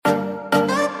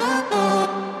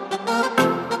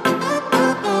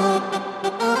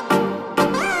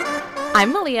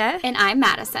I'm Malia. And I'm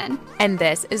Madison. And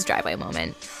this is Driveway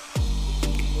Moment.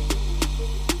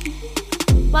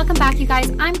 Welcome back, you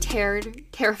guys. I'm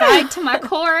terrified to my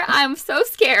core. I'm so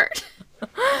scared.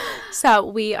 So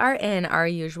we are in our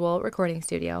usual recording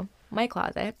studio, my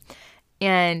closet,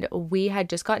 and we had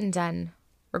just gotten done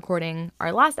recording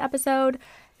our last episode.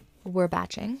 We're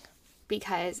batching.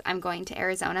 Because I'm going to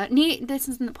Arizona. This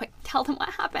isn't the point. Tell them what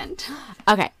happened.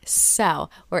 Okay, so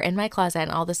we're in my closet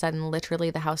and all of a sudden,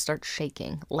 literally the house starts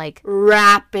shaking. Like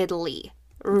Rapidly.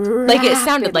 Like it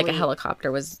sounded like a helicopter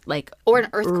was like... Or an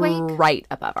earthquake. Right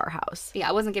above our house. Yeah,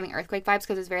 I wasn't giving earthquake vibes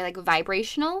because it was very like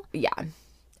vibrational. Yeah.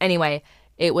 Anyway,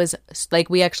 it was like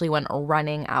we actually went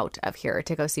running out of here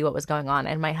to go see what was going on.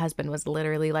 And my husband was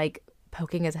literally like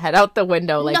poking his head out the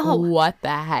window like, what the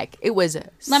heck? It was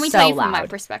Let me tell you from my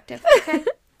perspective. Okay.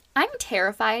 I'm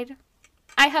terrified.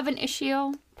 I have an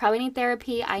issue. Probably need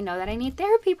therapy. I know that I need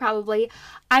therapy probably.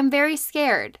 I'm very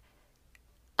scared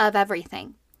of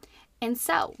everything. And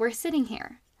so we're sitting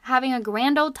here having a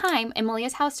grand old time and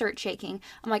Malia's house starts shaking.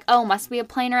 I'm like, oh, must be a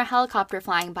plane or a helicopter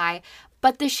flying by.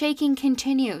 But the shaking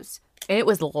continues. It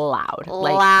was loud.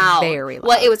 Like, very loud.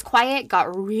 Well, it was quiet,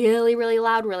 got really, really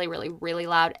loud, really, really, really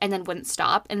loud, and then wouldn't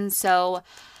stop. And so I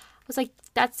was like,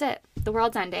 that's it. The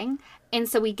world's ending. And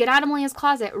so we get out of Malia's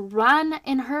closet, run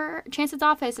in her Chance's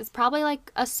office. It's probably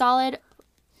like a solid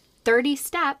 30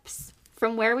 steps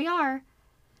from where we are.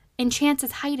 And Chance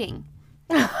is hiding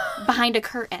behind a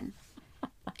curtain.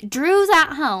 Drew's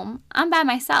at home. I'm by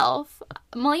myself.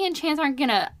 Malia and Chance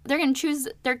they're going to choose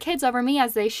their kids over me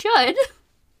as they should.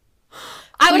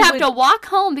 I would have to walk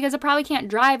home because I probably can't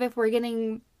drive if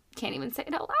can't even say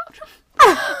it out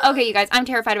loud. Okay, you guys, I'm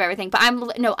terrified of everything. But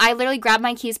I literally grabbed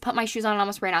my keys, put my shoes on, and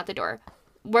almost ran out the door.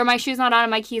 Were my shoes not on and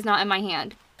my keys not in my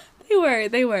hand?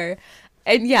 They were.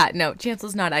 And yeah, no, Chance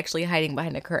was not actually hiding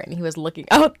behind a curtain. He was looking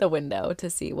out the window to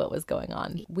see what was going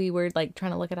on. We were like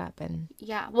trying to look it up and...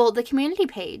 Yeah, well, the community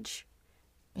page.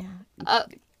 Yeah.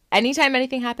 Anytime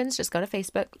anything happens, just go to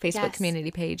Facebook yes. Community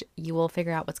page. You will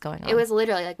figure out what's going on. It was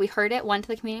literally like we heard it, went to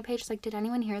the community page. It's like, did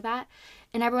anyone hear that?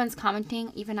 And everyone's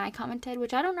commenting. Even I commented,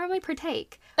 which I don't normally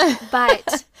partake.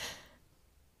 But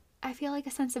I feel like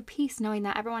a sense of peace knowing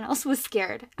that everyone else was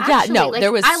scared. Actually, yeah, no,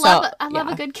 there was I love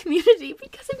a good community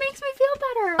because it makes me feel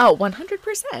better. Oh,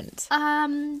 100%.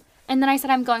 And then I said,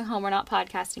 I'm going home. We're not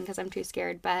podcasting because I'm too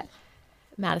scared, but...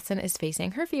 Madison is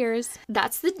facing her fears.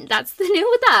 That's the new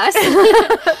with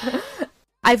us.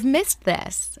 I've missed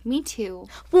this. Me too.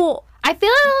 Well, I feel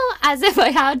as if I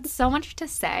had so much to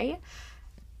say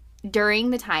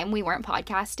during the time we weren't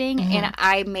podcasting, and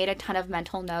I made a ton of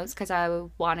mental notes because I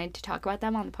wanted to talk about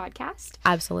them on the podcast.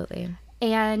 Absolutely.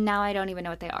 And now I don't even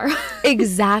know what they are.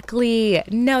 Exactly.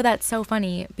 No, that's so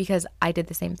funny because I did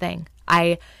the same thing.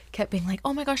 I kept being like,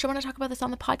 oh my gosh, I want to talk about this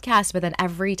on the podcast. But then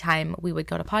every time we would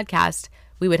go to podcast,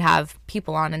 we would have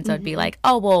people on. And so it'd be like,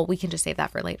 oh, well, we can just save that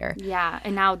for later. Yeah.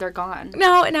 And now they're gone.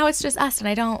 No, and now it's just us and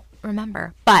I don't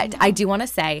remember. But I do want to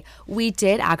say we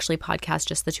did actually podcast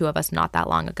just the two of us not that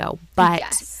long ago. But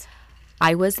yes.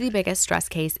 I was the biggest stress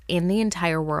case in the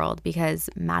entire world because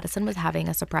Madison was having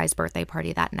a surprise birthday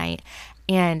party that night.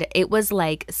 And it was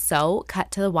like so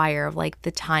cut to the wire of like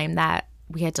the time that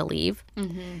we had to leave.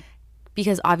 Mm-hmm.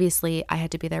 Because obviously I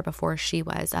had to be there before she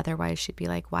was. Otherwise she'd be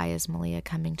like, why is Malia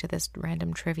coming to this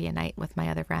random trivia night with my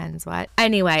other friends? What?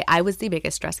 Anyway, I was the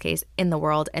biggest stress case in the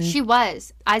world. And she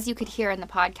was, as you could hear in the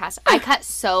podcast. I cut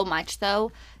so much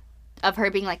though of her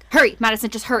being like, hurry, Madison,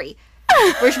 just hurry.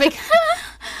 Where she'd be like,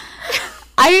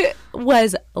 I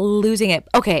was losing it.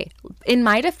 Okay, in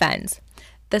my defense,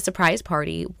 the surprise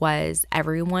party was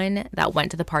everyone that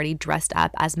went to the party dressed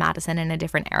up as Madison in a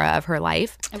different era of her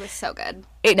life. It was so good.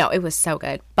 It was so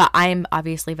good. But I'm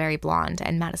obviously very blonde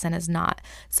and Madison is not.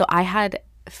 So I had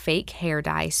fake hair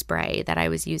dye spray that I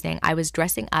was using. I was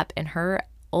dressing up in her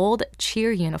old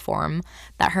cheer uniform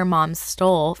that her mom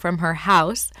stole from her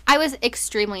house. I was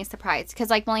extremely surprised because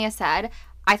like Malia said,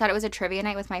 I thought it was a trivia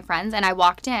night with my friends and I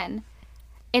walked in.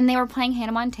 And they were playing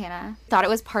Hannah Montana. Thought it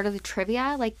was part of the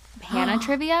trivia, like Hannah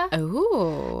trivia.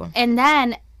 Ooh. And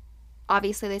then,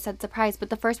 obviously, they said surprise. But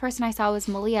the first person I saw was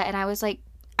Malia. And I was like,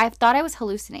 I thought I was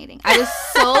hallucinating. I was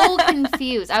so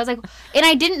confused. I was like, and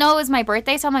I didn't know it was my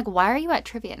birthday. So I'm like, why are you at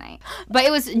trivia night? But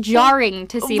it was jarring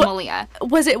to see Malia.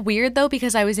 Was it weird, though,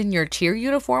 because I was in your cheer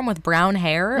uniform with brown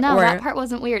hair? No, that part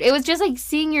wasn't weird. It was just like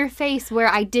seeing your face where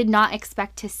I did not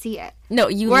expect to see it. No,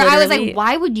 you where literally... I was like,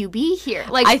 why would you be here?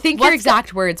 Like, I think your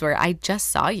exact words were, I just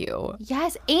saw you.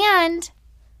 Yes, and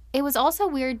it was also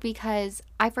weird because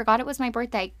I forgot it was my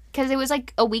birthday because it was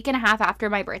like a week and a half after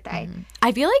my birthday. Mm.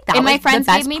 I feel like that and was my friends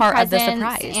the best gave me part presents, of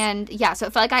the surprise. And yeah, so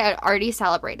it felt like I had already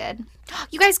celebrated.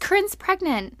 You guys, Corinne's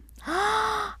pregnant.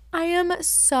 I am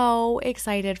so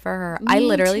excited for her. Me I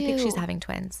literally too. think she's having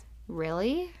twins.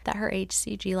 Really? That her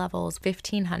HCG level is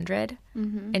 1,500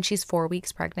 and she's 4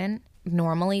 weeks pregnant.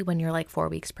 Normally, when you're like 4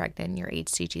 weeks pregnant, your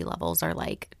HCG levels are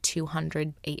like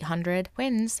 200, 800.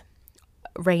 Twins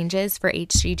ranges for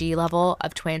HCG level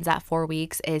of twins at 4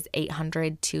 weeks is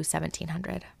 800 to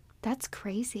 1,700. That's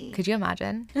crazy. Could you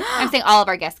imagine? I'm saying all of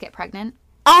our guests get pregnant.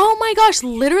 Oh my gosh,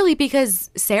 literally,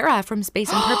 because Sarah from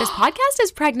Space and Purpose podcast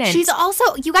is pregnant. She's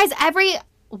also, you guys,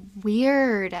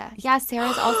 weird. Yeah,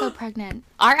 Sarah's also pregnant.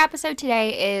 Our episode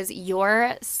today is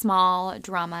your small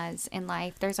dramas in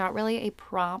life. There's not really a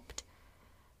prompt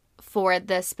for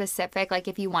the specific, like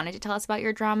if you wanted to tell us about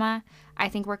your drama, I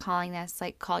think we're calling this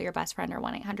like call your best friend or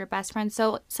 1-800-BEST friend.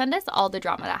 So send us all the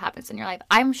drama that happens in your life.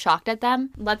 I'm shocked at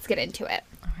them. Let's get into it.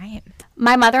 All right.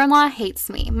 My mother-in-law hates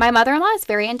me. My mother-in-law is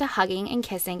very into hugging and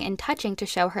kissing and touching to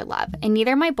show her love, and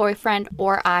neither my boyfriend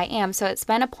or I am, so it's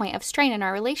been a point of strain in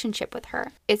our relationship with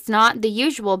her. It's not the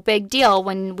usual big deal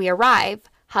when we arrive.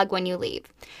 Hug when you leave.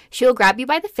 She will grab you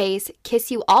by the face,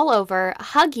 kiss you all over,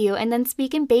 hug you, and then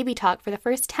speak in baby talk for the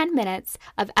first 10 minutes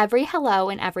of every hello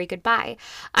and every goodbye.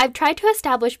 I've tried to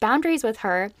establish boundaries with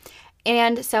her,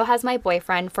 and so has my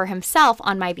boyfriend for himself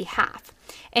on my behalf.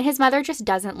 And his mother just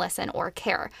doesn't listen or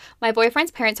care. My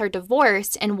boyfriend's parents are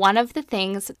divorced, and one of the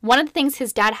things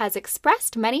his dad has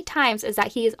expressed many times is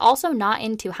that he is also not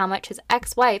into how much his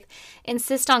ex-wife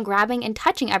insists on grabbing and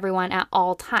touching everyone at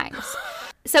all times.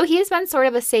 So he has been sort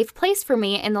of a safe place for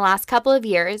me in the last couple of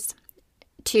years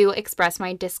to express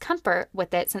my discomfort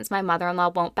with it, since my mother-in-law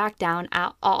won't back down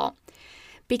at all.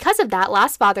 Because of that,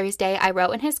 last Father's Day, I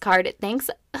wrote in his card, thanks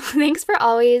for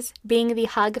always being the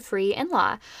hug-free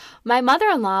in-law. My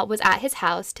mother-in-law was at his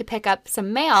house to pick up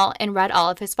some mail and read all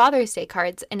of his Father's Day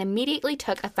cards and immediately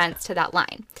took offense to that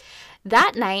line.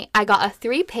 That night, I got a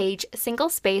 3-page,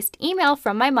 single-spaced email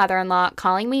from my mother-in-law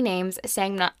calling me names,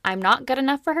 saying that I'm not good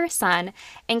enough for her son,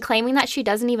 and claiming that she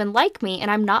doesn't even like me and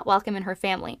I'm not welcome in her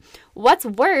family. What's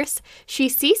worse, she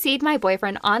CC'd my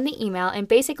boyfriend on the email and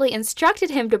basically instructed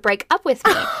him to break up with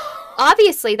me.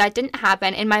 Obviously, that didn't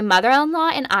happen, and my mother-in-law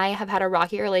and I have had a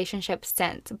rocky relationship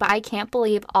since, but I can't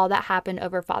believe all that happened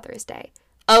over Father's Day.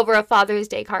 Over a Father's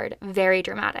Day card. Very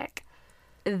dramatic.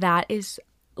 That is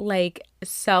like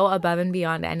so above and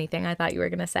beyond anything I thought you were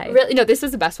going to say. Really? No, this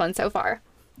was the best one so far.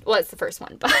 Well, it's the first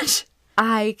one, but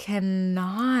I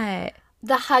cannot.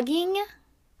 The hugging.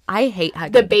 I hate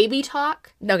hugging. The baby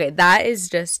talk. Okay, that is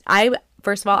just,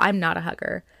 first of all, I'm not a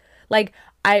hugger. Like,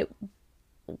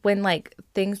 when like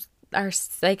things are,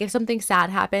 like if something sad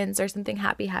happens or something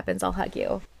happy happens, I'll hug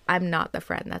you. I'm not the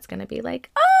friend that's going to be like,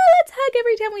 oh, let's hug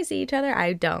every time we see each other.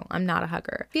 I'm not a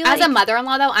hugger. As a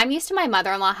mother-in-law, though, I'm used to my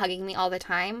mother-in-law hugging me all the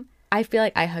time. I feel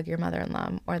like I hug your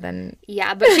mother-in-law more than...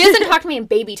 Yeah, but she doesn't talk to me in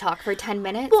baby talk for 10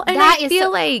 minutes. Well, and I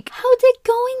feel like... How's it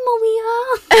going,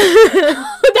 Malia?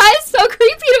 That is so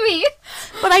creepy to me.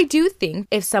 But I do think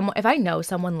if I know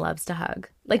someone loves to hug,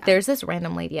 like there's this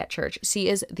random lady at church. She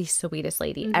is the sweetest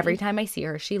lady. Mm-hmm. Every time I see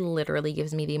her, she literally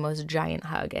gives me the most giant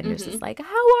hug and is just like, how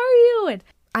are you? And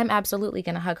I'm absolutely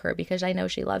going to hug her because I know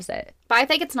she loves it. But I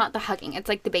think it's not the hugging. It's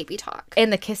like the baby talk.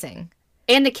 And the kissing.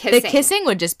 And the kissing. The kissing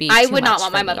would just be I would not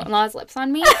want my mother-in-law's lips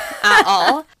on me at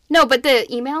all. No, but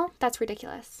the email, that's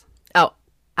ridiculous. Oh,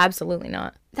 absolutely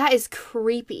not. That is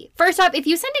creepy. First off, if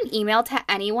you send an email to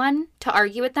anyone to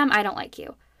argue with them, I don't like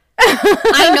you.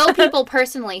 I know people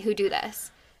personally who do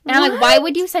this. And I'm like, why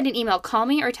would you send an email? Call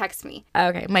me or text me.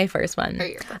 Okay, my first one. Or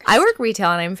your first. I work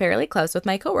retail and I'm fairly close with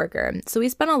my coworker. So we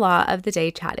spend a lot of the day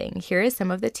chatting. Here is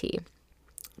some of the tea.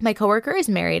 My coworker is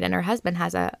married and her husband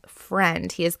has a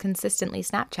friend he is consistently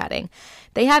Snapchatting.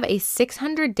 They have a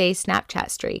 600-day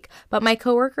Snapchat streak, but my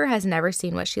coworker has never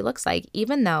seen what she looks like,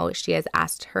 even though she has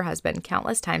asked her husband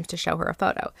countless times to show her a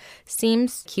photo.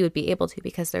 Seems he would be able to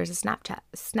because there's a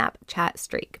Snapchat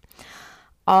streak.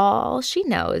 All she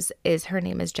knows is her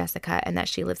name is Jessica and that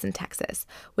she lives in Texas,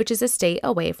 which is a state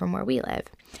away from where we live.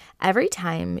 Every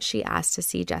time she asked to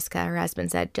see Jessica, her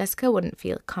husband said Jessica wouldn't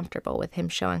feel comfortable with him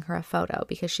showing her a photo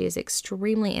because she is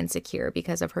extremely insecure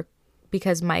because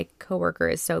my coworker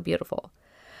is so beautiful.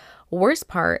 Worst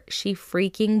part, she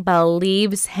freaking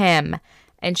believes him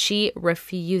and she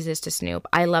refuses to snoop.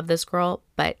 I love this girl,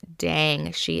 but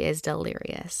dang, she is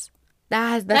delirious.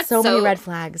 That's so many red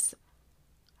flags.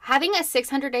 Having a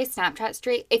 600-day Snapchat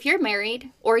streak, if you're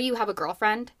married or you have a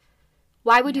girlfriend,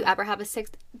 why would you ever have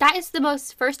that is the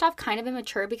most, first off, kind of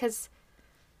immature, because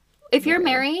if you're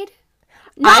married,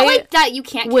 not like that you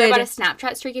can't care about a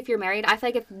Snapchat streak if you're married. I feel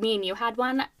like if me and you had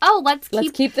one, let's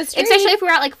keep the streak. Especially if we're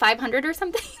at like 500 or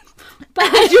something. But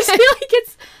I just feel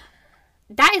like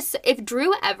that is, if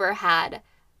Drew ever had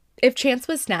if Chance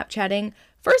was Snapchatting,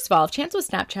 first of all, if Chance was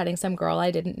Snapchatting some girl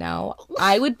I didn't know,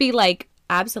 I would be like,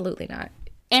 absolutely not.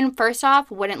 And first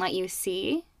off, wouldn't let you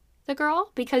see the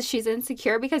girl because she's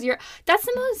insecure because that's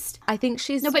the most. I think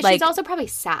she's No, but like, she's also probably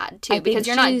sad too because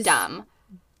you're not dumb.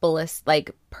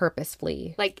 Like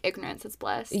purposefully. Like ignorance is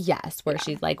bliss. Yes, where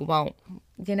she's like, won't,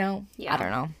 you know? Yeah. I don't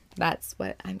know. That's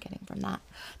what I'm getting from that.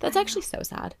 That's actually so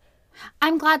sad.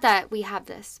 I'm glad that we have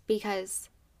this because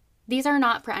these are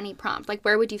not for any prompt. Like,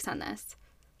 where would you send this?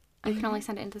 You can only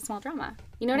send it into small drama.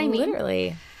 You know what I mean?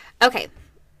 Literally. Okay,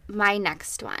 my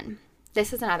next one.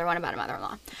 This is another one about a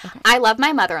mother-in-law. Okay. I love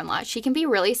my mother-in-law. She can be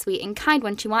really sweet and kind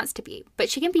when she wants to be, but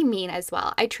she can be mean as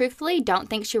well. I truthfully don't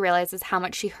think she realizes how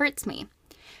much she hurts me.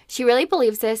 She really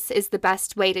believes this is the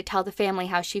best way to tell the family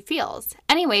how she feels.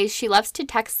 Anyways, she loves to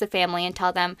text the family and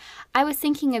tell them, I was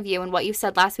thinking of you and what you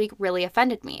said last week really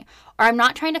offended me. Or I'm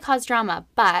not trying to cause drama,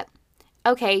 but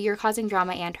okay, you're causing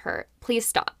drama and hurt. Please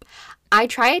stop. I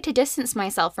try to distance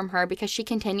myself from her because she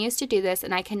continues to do this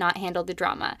and I cannot handle the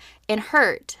drama and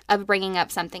hurt of bringing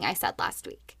up something I said last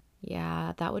week.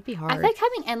 Yeah, that would be hard. I feel like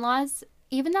having in-laws,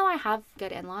 even though I have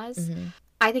good in-laws,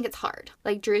 I think it's hard.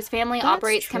 Like Drew's family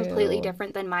operates completely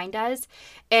different than mine does.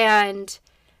 And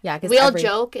yeah, we'll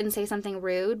joke and say something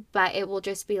rude, but it will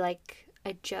just be like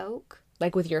a joke.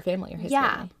 Like with your family or his family?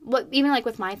 Yeah. Well, even like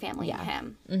with my family and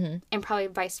him. Mm-hmm. And probably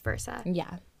vice versa.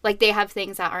 Yeah. Like they have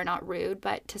things that are not rude,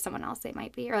 but to someone else they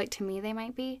might be. Or like to me they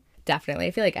might be. Definitely.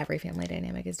 I feel like every family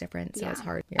dynamic is different, so it's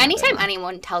hard. Anytime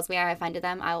anyone tells me I offended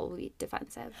them, I will be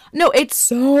defensive. No, it's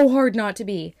so hard not to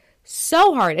be.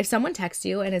 So hard. If someone texts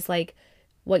you and is like,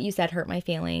 what you said hurt my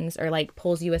feelings, or like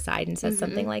pulls you aside and says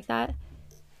something like that,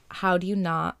 how do you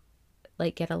not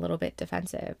like get a little bit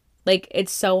defensive? Like,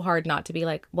 it's so hard not to be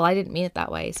like, well, I didn't mean it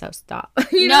that way, so stop.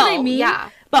 You know what I mean? Yeah.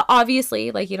 But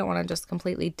obviously, like, you don't want to just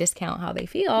completely discount how they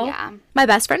feel. Yeah. My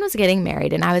best friend was getting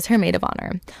married, and I was her maid of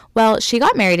honor. Well, she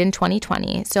got married in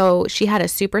 2020, so she had a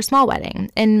super small wedding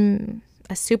in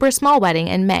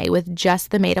May with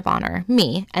just the maid of honor,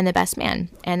 me, and the best man,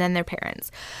 and then their parents.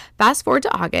 Fast forward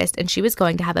to August, and she was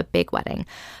going to have a big wedding.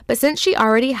 But since she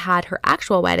already had her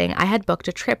actual wedding, I had booked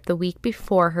a trip the week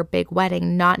before her big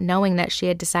wedding, not knowing that she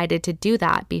had decided to do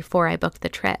that before I booked the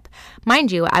trip.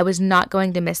 Mind you, I was not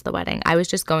going to miss the wedding. I was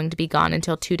just going to be gone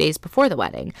until 2 days before the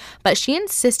wedding. But she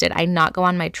insisted I not go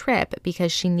on my trip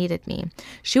because she needed me.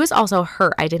 She was also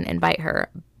hurt I didn't invite her.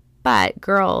 But,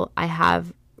 girl, I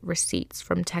have receipts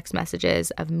from text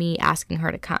messages of me asking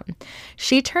her to come.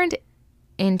 She turned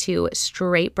into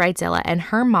straight bridezilla, and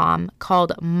her mom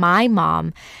called my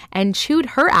mom and chewed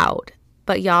her out.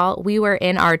 But y'all, we were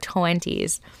in our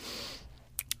 20s.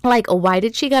 Like, why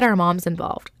did she get our moms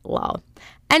involved? Lol.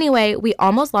 Anyway, we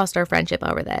almost lost our friendship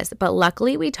over this, but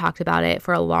luckily we talked about it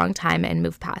for a long time and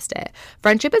moved past it.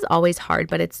 Friendship is always hard,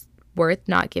 but it's worth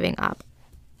not giving up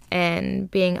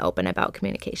and being open about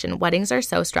communication. Weddings are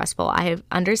so stressful. I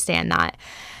understand that.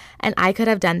 And I could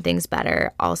have done things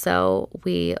better. Also,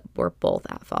 we were both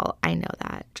at fault. I know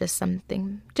that. Just some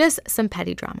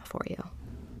petty drama for you.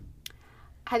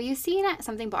 Have you seen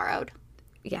Something Borrowed?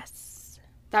 Yes.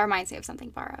 That reminds me of Something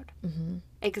Borrowed. Mm-hmm.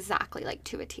 Exactly, like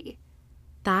to a T.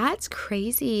 That's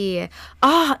crazy.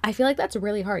 I feel like that's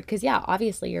really hard. Because, yeah,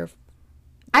 obviously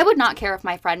I would not care if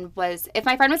my friend was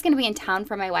going to be in town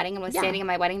for my wedding and was standing in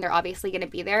my wedding. They're obviously going to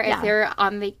be there. If they're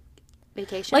on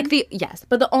vacation. Yes,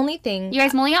 but the only thing. You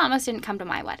guys, Malia almost didn't come to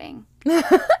my wedding.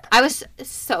 I was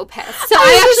so pissed. So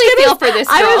I actually feel for this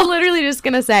girl. I was literally just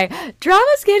going to say,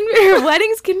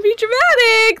 weddings can be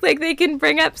dramatic. Like, they can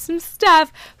bring up some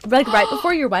stuff. Like, right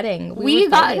before your wedding. We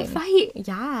got in a fight.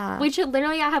 Yeah. We should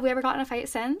literally, have we ever gotten in a fight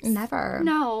since? Never.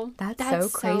 No. That's so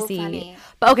crazy. So funny.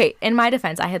 But okay, in my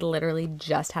defense, I had literally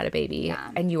just had a baby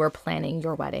and you were planning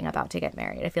your wedding, about to get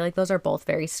married. I feel like those are both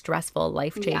very stressful,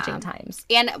 life-changing times.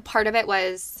 And part of it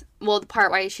was, the part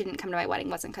why she didn't come to my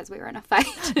wedding wasn't because we were in a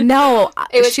fight. No,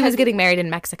 she was getting married in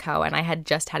Mexico and I had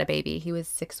just had a baby. He was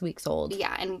 6 weeks old.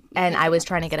 Yeah. And I was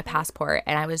trying to get a passport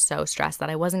and I was so stressed that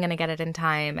I wasn't going to get it in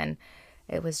time, and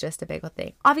it was just a big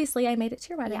thing. Obviously, I made it to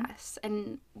your wedding. Yes,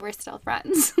 and we're still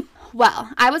friends.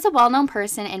 Well, I was a well-known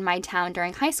person in my town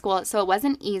during high school, so it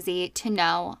wasn't easy to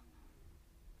know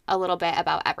a little bit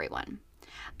about everyone.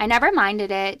 I never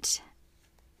minded it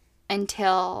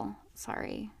until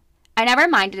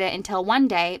one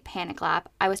day, panic lap,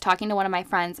 I was talking to one of my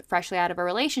friends freshly out of a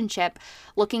relationship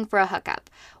looking for a hookup.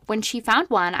 When she found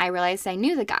one, I realized I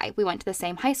knew the guy. We went to the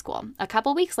same high school. A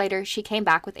couple weeks later, she came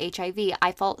back with HIV.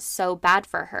 I felt so bad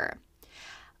for her.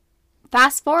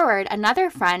 Fast forward, another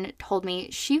friend told me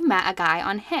she met a guy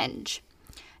on Hinge,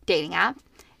 dating app,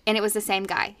 and it was the same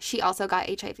guy. She also got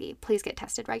HIV. Please get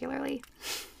tested regularly.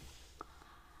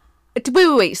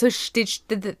 Wait. So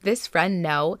did this friend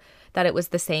know that it was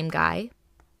the same guy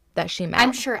that she met?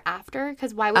 I'm sure after,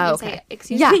 because why would you say,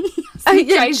 excuse yeah. me?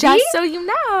 Yeah, just so you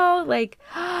know. Like,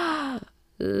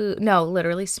 no,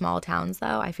 literally small towns,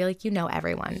 though. I feel like you know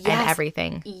everyone and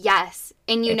everything. Yes.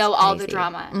 And you It's know all the crazy.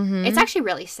 drama. Mhm. It's actually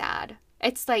really sad.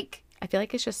 It's like... I feel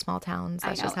like it's just small towns.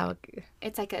 That's just how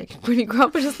it's like a... when you grow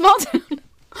up in a small town.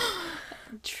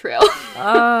 True.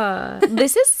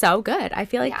 This is so good. I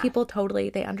feel like Yeah. people totally,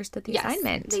 they understood the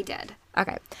assignment. They did.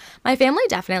 Okay. My family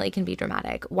definitely can be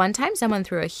dramatic. One time someone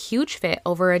threw a huge fit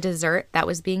over a dessert that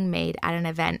was being made at an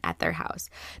event at their house.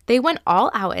 They went all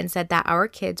out and said that our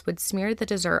kids would smear the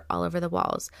dessert all over the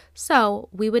walls. So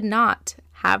we would not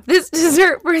have this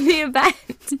dessert for the event.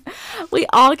 We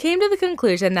all came to the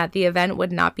conclusion that the event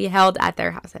would not be held at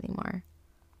their house anymore.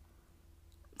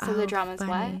 So the drama's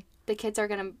funny. what? The kids are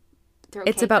going to throw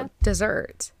It's cake about up?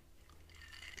 dessert.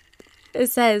 It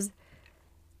says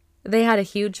they had a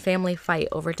huge family fight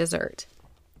over dessert.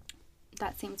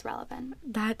 That seems relevant.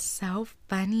 That's so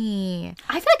funny.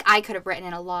 I feel like I could have written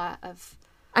in a lot of...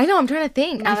 I know, I'm trying to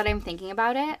think. Now that I'm thinking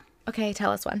about it, Okay,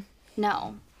 tell us one.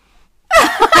 no.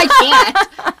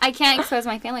 I can't expose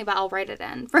my family, but I'll write it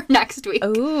in for next week.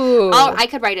 Ooh. I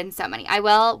could write in so many. I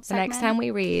will. The next time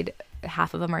we read,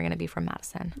 half of them are going to be from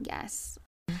Madison. Yes.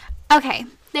 Okay.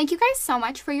 Thank you guys so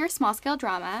much for your small scale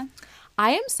drama.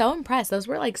 I am so impressed. Those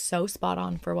were like so spot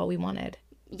on for what we wanted.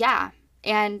 Yeah.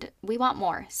 And we want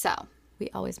more. So We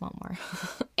always want more.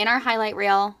 in our highlight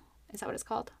reel, is that what it's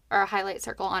called? Or our highlight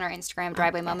circle on our Instagram,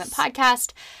 Driveway Moment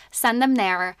Podcast. Send them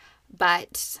there.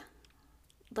 But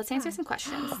let's answer some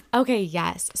questions. Okay,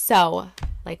 yes. So,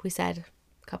 like we said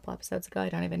a couple episodes ago, I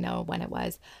don't even know when it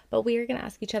was, but we are going to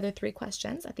ask each other 3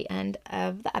 questions at the end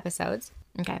of the episodes.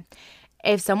 Okay.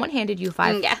 If someone handed you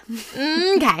Yeah.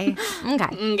 Okay.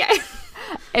 Okay.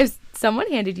 If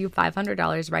someone handed you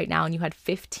 $500 right now and you had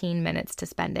 15 minutes to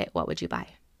spend it, what would you buy?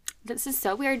 This is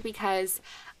so weird because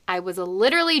I was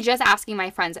literally just asking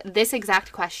my friends this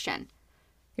exact question.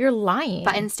 You're lying.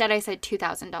 But instead I said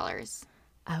 $2,000.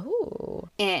 Oh.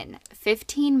 In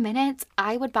 15 minutes,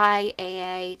 I would buy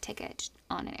a ticket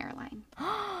on an airline.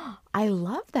 I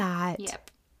love that. Yep.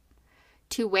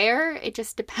 To where, it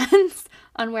just depends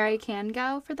on where I can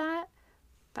go for that.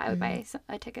 But I would buy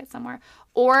a ticket somewhere.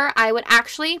 Or I would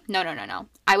actually, no.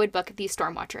 I would book the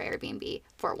Stormwatcher Airbnb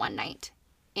for one night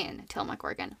in Tillamook,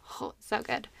 Oregon. Oh, so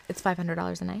good. It's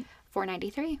 $500 a night.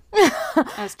 $493.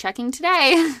 I was checking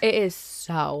today. It is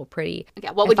so pretty. Okay,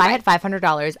 what would if you I buy? had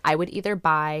 $500, I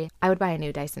would buy a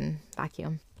new Dyson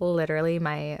vacuum. Literally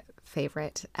my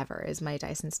favorite ever is my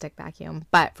Dyson stick vacuum.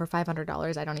 But for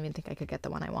 $500, I don't even think I could get the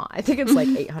one I want. I think it's like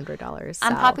 $800. So.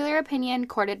 Unpopular opinion,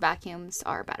 corded vacuums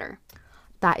are better.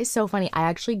 That is so funny. I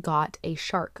actually got a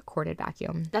Shark corded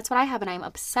vacuum. That's what I have, and I'm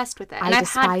obsessed with it. I And I've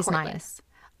had despise mine. cordless.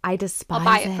 I despise I'll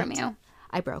buy it from you.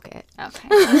 I broke it. Okay.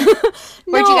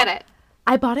 Where'd you get it?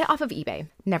 I bought it off of eBay.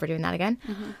 Never doing that again.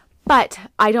 But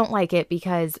I don't like it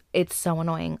because it's so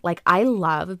annoying. Like, I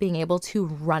love being able to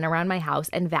run around my house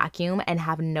and vacuum and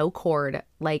have no cord.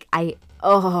 Like,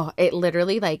 it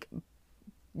literally, like,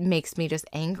 makes me just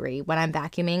angry when I'm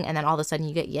vacuuming and then all of a sudden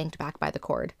you get yanked back by the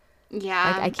cord.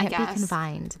 Yeah, Like, I can't be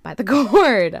confined by the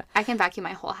cord. I can vacuum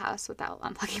my whole house without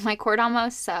unplugging my cord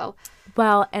almost, so.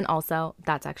 Well, and also,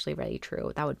 that's actually really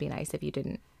true. That would be nice if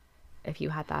you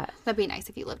had that. That'd be nice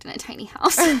if you lived in a tiny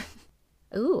house.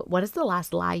 Ooh, what is the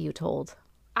last lie you told?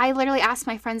 I literally asked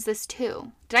my friends this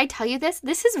too. Did I tell you this?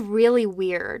 This is really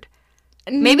weird.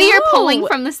 Maybe you're pulling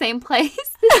from the same place.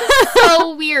 This is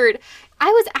so weird. I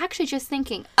was actually just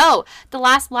thinking, the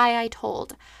last lie I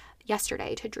told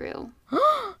yesterday to Drew.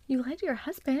 You lied to your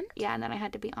husband? Yeah, and then I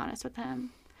had to be honest with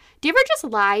him. Do you ever just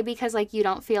lie because, like, you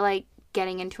don't feel like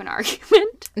getting into an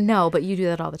argument? No, but you do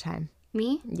that all the time.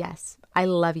 Me? Yes. I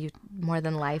love you more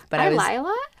than life, but I lie a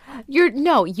lot?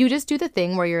 You just do the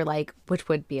thing where you're like, which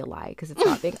would be a lie because it's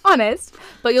not being honest,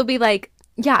 but you'll be like,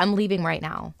 yeah, I'm leaving right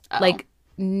now. Oh. Like,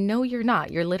 no, you're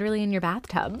not. You're literally in your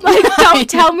bathtub. Like, don't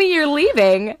tell me you're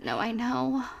leaving. No, I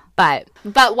know. But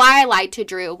why I lied to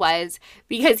Drew was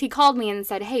because he called me and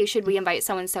said, hey, should we invite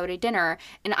so-and-so to dinner?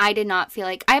 And I did not feel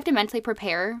like I have to mentally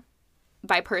prepare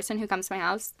by person who comes to my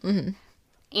house. Mm-hmm.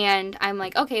 And I'm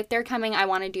like, okay, if they're coming, I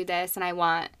want to do this and I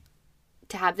want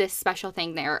to have this special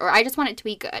thing there. Or I just want it to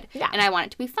be good. Yeah. And I want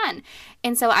it to be fun.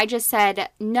 And so I just said,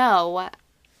 no,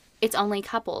 it's only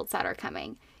couples that are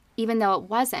coming. Even though it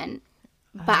wasn't.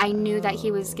 But I knew that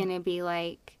he was going to be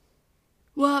like,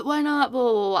 what? Why not? Blah,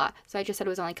 blah, blah. So I just said it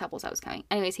was only couples that was coming.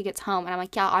 Anyways, he gets home and I'm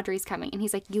like, yeah, Audrey's coming. And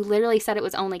he's like, you literally said it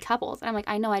was only couples. And I'm like,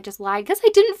 I know, I just lied because I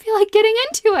didn't feel like getting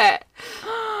into it.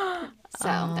 So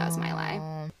that was my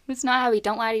lie. It's not heavy.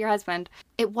 Don't lie to your husband.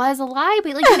 It was a lie,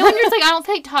 but like, you know when you're just like, I don't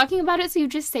feel like talking about it, so you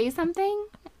just say something?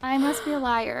 I must be a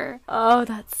liar. Oh,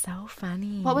 that's so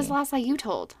funny. What was the last lie you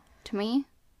told to me?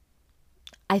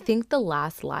 I think the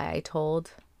last lie I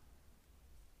told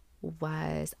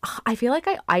was, I feel like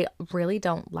I really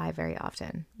don't lie very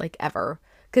often, like ever.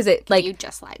 Because it like. You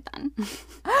just lied then.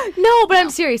 No, but I'm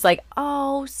serious. Like,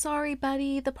 oh, sorry,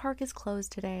 buddy. The park is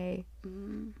closed today.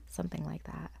 Something like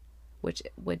that, which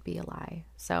would be a lie.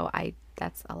 So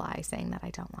that's a lie saying that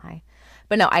I don't lie.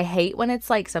 But no, I hate when it's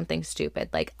like something stupid.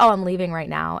 Like, oh, I'm leaving right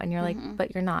now. And you're like,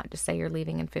 but you're not. Just say you're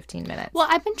leaving in 15 minutes. Well,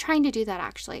 I've been trying to do that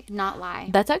actually, not lie.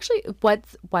 That's actually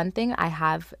what's one thing I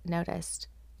have noticed.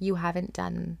 You haven't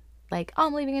done like, oh,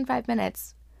 I'm leaving in 5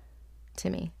 minutes to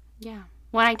me. Yeah.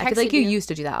 When I feel like you used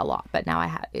to do that a lot, but now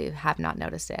I have not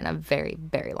noticed it in a very,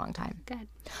 very long time. Good.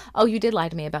 Oh, you did lie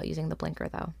to me about using the blinker,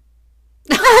 though.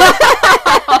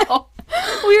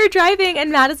 We were driving,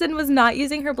 and Madison was not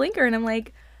using her blinker, and I'm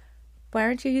like, why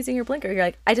aren't you using your blinker? You're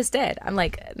like, I just did. I'm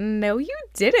like, no, you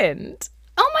didn't.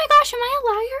 Oh my gosh, am I a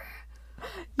liar?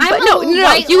 But no,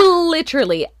 you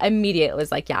literally immediately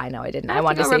was like, yeah, I know I didn't. I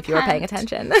wanted to see if you were paying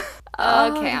attention.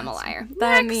 Okay, I'm a liar.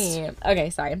 Funny. Okay,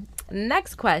 sorry.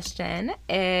 Next question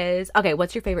is, okay,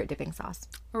 what's your favorite dipping sauce?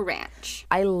 Ranch.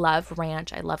 I love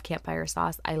ranch. I love campfire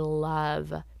sauce. I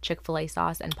love Chick-fil-A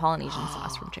sauce and Polynesian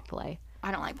sauce from Chick-fil-A.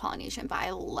 I don't like Polynesian, but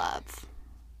I love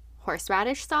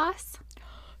horseradish sauce.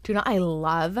 Do you know, I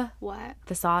love What?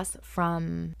 the sauce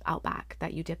from Outback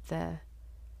that you dip the...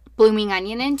 Blooming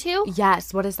onion into?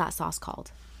 Yes. What is that sauce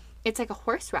called? It's like a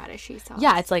horseradishy sauce.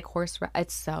 Yeah, it's like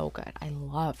it's so good. I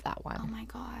love that one. Oh my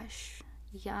gosh.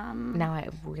 Yum. Now I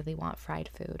really want fried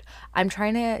food. I'm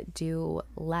trying to do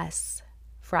less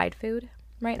fried food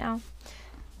right now.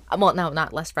 Well, no,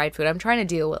 not less fried food. I'm trying to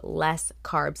do less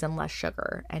carbs and less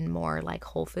sugar and more like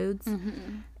whole foods.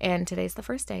 Mm-hmm. And today's the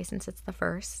first day since it's the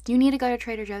first. You need to go to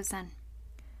Trader Joe's then.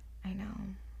 I know.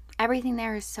 Everything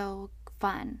there is so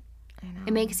fun. I know.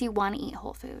 It makes you want to eat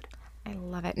whole food. I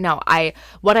love it. No, I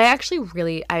was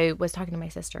talking to my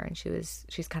sister and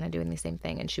she's kind of doing the same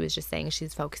thing, and she was just saying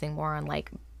she's focusing more on like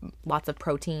lots of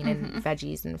protein and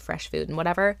veggies and fresh food and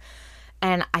whatever.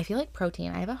 And I feel like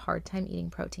I have a hard time eating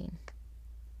protein.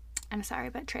 I'm sorry,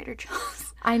 but Trader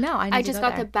Joe's. I know. I just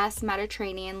got the best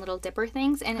Mediterranean little dipper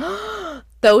things, and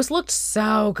those looked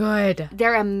so good.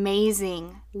 They're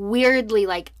amazing. Weirdly,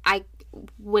 like I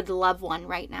would love one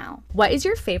right now. What is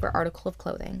your favorite article of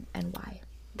clothing and why?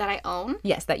 That I own?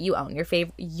 Yes, that you own.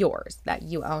 Yours that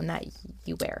you own that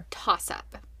you wear. Toss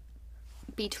up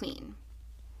between.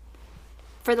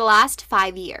 For the last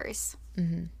 5 years,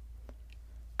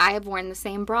 I have worn the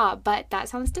same bra, but that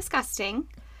sounds disgusting.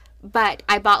 But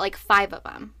I bought like 5 of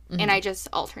them, and I just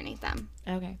alternate them.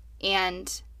 Okay.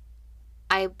 And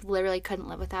I literally couldn't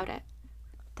live without it.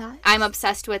 I'm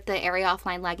obsessed with the Area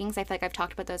Offline leggings. I feel like I've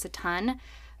talked about those a ton.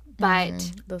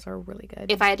 But those are really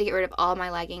good. If I had to get rid of all my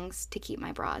leggings to keep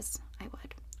my bras, I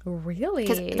would. Really?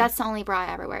 Because that's the only bra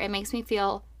I ever wear. It makes me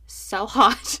feel so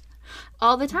hot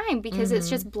all the time because it's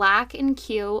just black and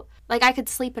cute. Like I could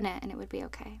sleep in it and it would be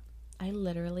okay. I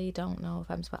literally don't know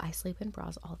if I sleep in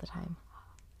bras all the time.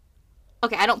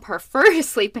 Okay, I don't prefer to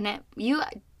sleep in it.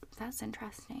 That's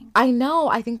interesting. I know.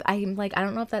 I think I'm like, I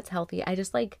don't know if that's healthy. I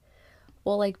just like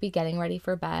will like be getting ready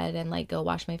for bed and like go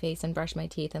wash my face and brush my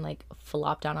teeth and like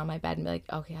flop down on my bed and be like,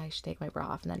 okay, I should take my bra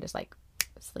off, and then just like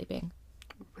sleeping.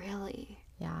 Really?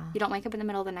 Yeah. You don't wake up in the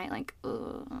middle of the night like,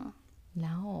 ugh.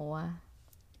 No.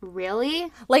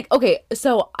 Really? Like, okay,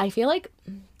 so I feel like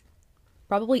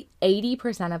probably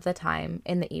 80% of the time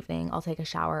in the evening I'll take a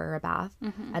shower or a bath,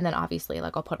 and then obviously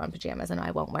like I'll put on pajamas and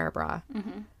I won't wear a bra.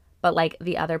 But like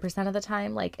the other percent of the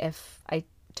time, like if I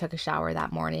took a shower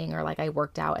that morning or like I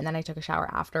worked out and then I took a shower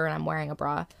after and I'm wearing a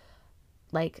bra,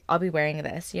 like I'll be wearing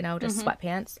this, just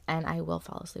sweatpants, and I will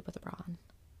fall asleep with a bra on.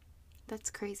 That's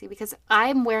crazy because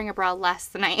I'm wearing a bra less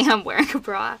than I am wearing a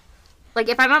bra. Like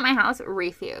if I'm at my house,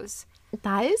 refuse.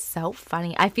 That is so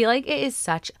funny. I feel like it is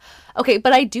okay,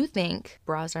 but I do think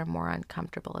bras are more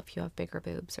uncomfortable if you have bigger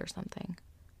boobs or something.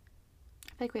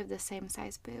 I feel like we have the same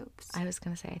size boobs. I was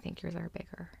going to say, I think yours are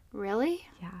bigger. Really?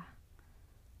 Yeah.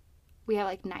 We have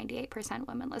like 98%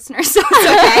 women listeners, so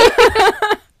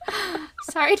it's okay.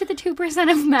 Sorry to the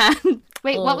 2% of men.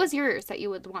 Wait, what was yours that you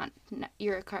would want?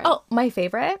 Your card. Oh, my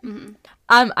favorite?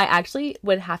 I actually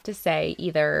would have to say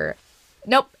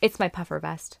nope, it's my puffer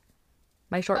vest.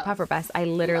 My short puffer vest. I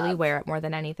literally wear it more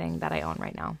than anything that I own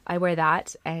right now. I wear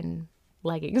that and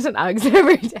leggings and Uggs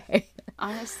every day.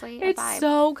 Honestly, it's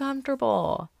so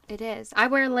comfortable. It is. I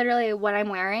wear literally what I'm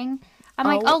wearing. I'm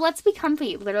like, let's be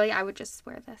comfy. Literally, I would just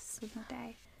wear this in the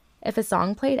day. If a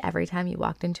song played every time you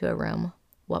walked into a room,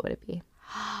 what would it be?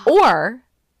 Or,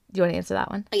 do you want to answer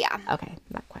that one? Yeah. Okay,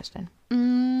 that question.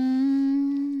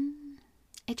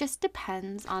 It just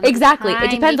depends on Exactly. the time,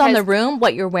 It depends on the because room,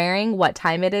 what you're wearing, what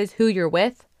time it is, who you're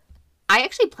with. I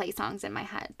actually play songs in my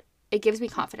head. It gives me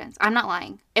confidence. I'm not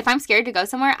lying. If I'm scared to go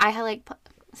somewhere, I like...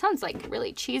 Sounds like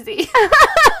really cheesy.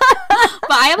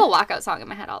 But I have a walkout song in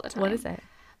my head all the time. What is it?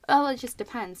 Oh, it just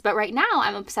depends. But right now,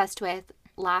 I'm obsessed with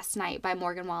Last Night by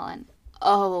Morgan Wallen.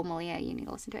 Oh, Malia, you need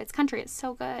to listen to it. It's country. It's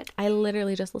so good. I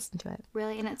literally just listened to it.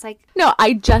 Really? And it's like... No,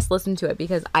 I just listened to it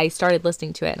because I started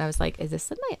listening to it and I was like, is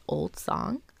this my old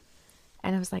song?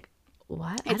 And I was like,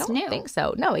 what? I don't think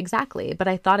so. No, exactly. But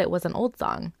I thought it was an old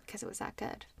song. Because it was that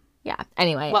good. Yeah.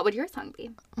 Anyway. What would your song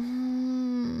be?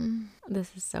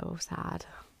 This is so sad.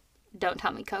 Don't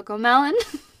tell me Coco Melon.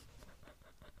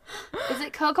 Is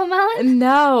it Coco Melon?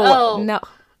 No. Oh. No.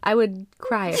 I would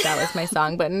cry if that was my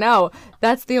song, but no.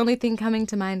 That's the only thing coming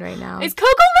to mind right now. Is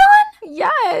Coco Melon?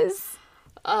 Yes.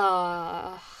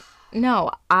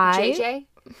 No, JJ?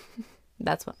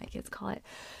 That's what my kids call it.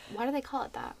 Why do they call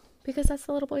it that? Because that's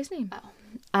the little boy's name.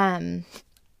 Oh.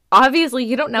 Obviously,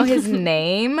 you don't know his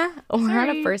name. We're on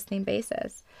a first name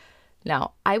basis.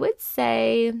 No, I would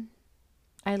say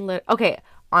okay,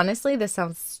 honestly, this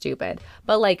sounds stupid.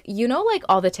 But, like, you know, like,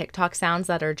 all the TikTok sounds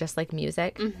that are just, like,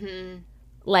 music? Mm-hmm.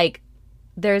 Like,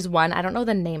 there's one, I don't know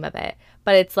the name of it,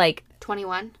 but it's, like...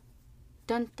 21?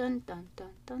 Dun, dun, dun, dun,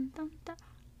 dun, dun, dun.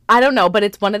 I don't know, but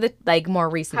it's one of the, like, more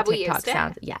recent Have we TikTok used it?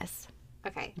 sounds. Yes.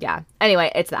 Okay. Yeah.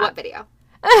 Anyway, it's that. What video?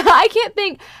 I can't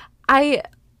think. I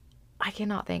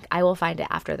cannot think. I will find it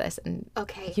after this, and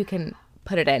okay, you can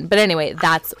put it in. But anyway,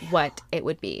 that's what it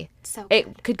would be. So good.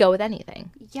 It could go with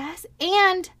anything. Yes,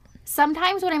 and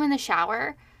sometimes when I'm in the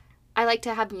shower, I like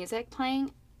to have music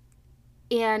playing,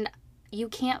 and you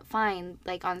can't find,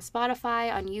 like, on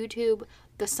Spotify, on YouTube,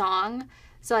 the song.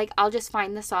 So, like, I'll just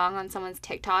find the song on someone's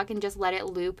TikTok and just let it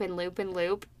loop and loop and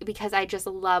loop because I just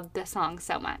love the song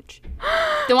so much.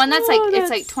 The one that's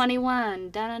it's like 21,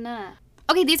 da-na-na.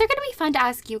 Okay, these are going to be fun to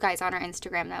ask you guys on our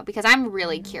Instagram, though, because I'm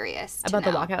really curious About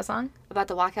the walkout song? About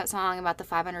the walkout song, about the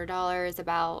 $500,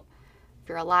 about if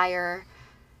you're a liar.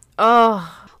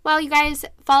 Oh. Well, you guys,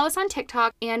 follow us on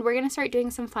TikTok, and we're going to start doing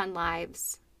some fun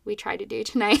lives we tried to do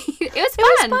tonight. It was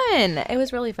fun. It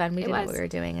was really fun. We didn't know what we were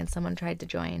doing, and someone tried to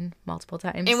join multiple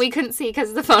times. And we couldn't see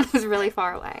because the phone was really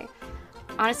far away.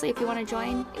 Honestly, if you want to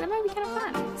join, that might be kind of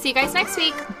fun. See you guys next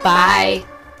week. Bye.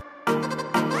 Bye.